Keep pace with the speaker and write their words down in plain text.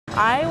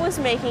I was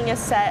making a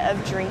set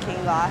of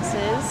drinking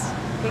glasses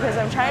because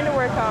I'm trying to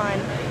work on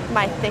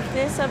my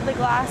thickness of the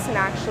glass and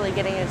actually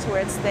getting it to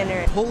where it's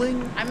thinner.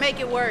 Pulling, I make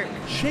it work.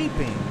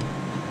 shaping,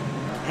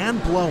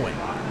 and blowing.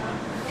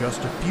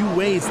 Just a few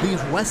ways these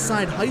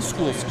Westside High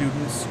School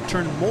students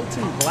turn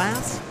molten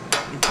glass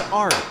into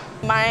art.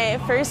 My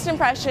first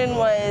impression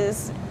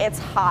was it's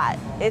hot.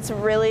 It's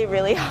really,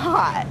 really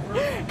hot.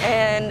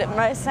 And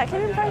my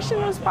second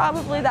impression was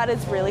probably that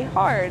it's really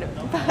hard.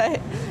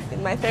 But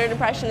my third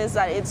impression is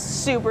that it's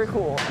super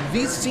cool.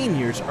 These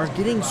seniors are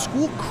getting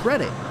school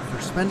credit for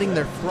spending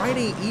their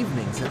Friday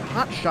evenings at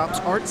Hot Shop's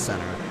Art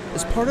Center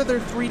as part of their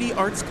 3D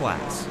arts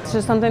class. It's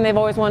just something they've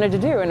always wanted to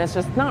do, and it's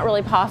just not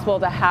really possible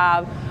to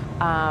have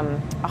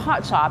a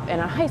hot shop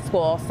in a high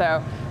school.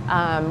 So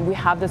we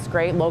have this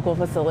great local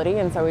facility,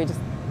 and so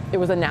it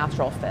was a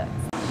natural fit.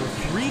 The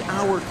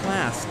 3-hour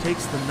class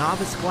takes the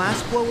novice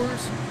glass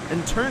blowers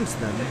and turns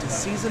them into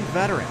seasoned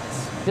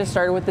veterans. Just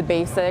started with the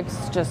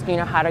basics, just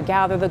how to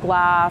gather the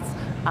glass,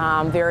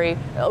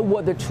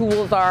 what the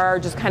tools are,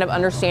 just kind of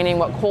understanding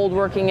what cold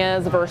working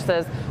is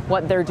versus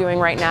what they're doing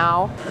right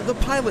now. The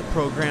pilot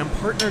program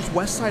partners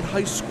Westside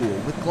High School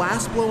with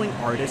glass-blowing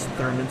artist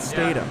Thurman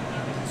Statham,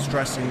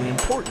 stressing the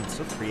importance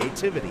of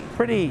creativity.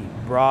 Pretty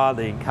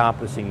broadly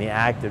encompassing the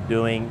act of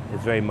doing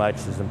is very much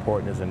as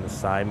important as an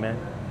assignment.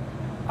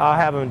 I'll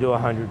have them do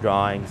 100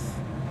 drawings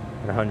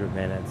in 100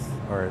 minutes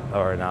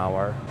or an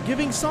hour.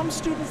 Giving some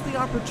students the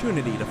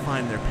opportunity to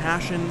find their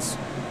passions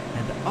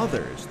and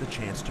others the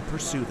chance to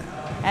pursue them.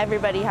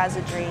 Everybody has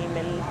a dream,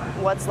 and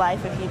what's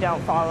life if you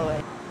don't follow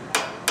it?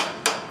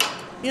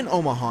 In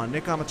Omaha,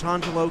 Nick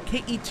Amatangelo,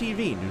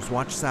 KETV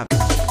Newswatch 7.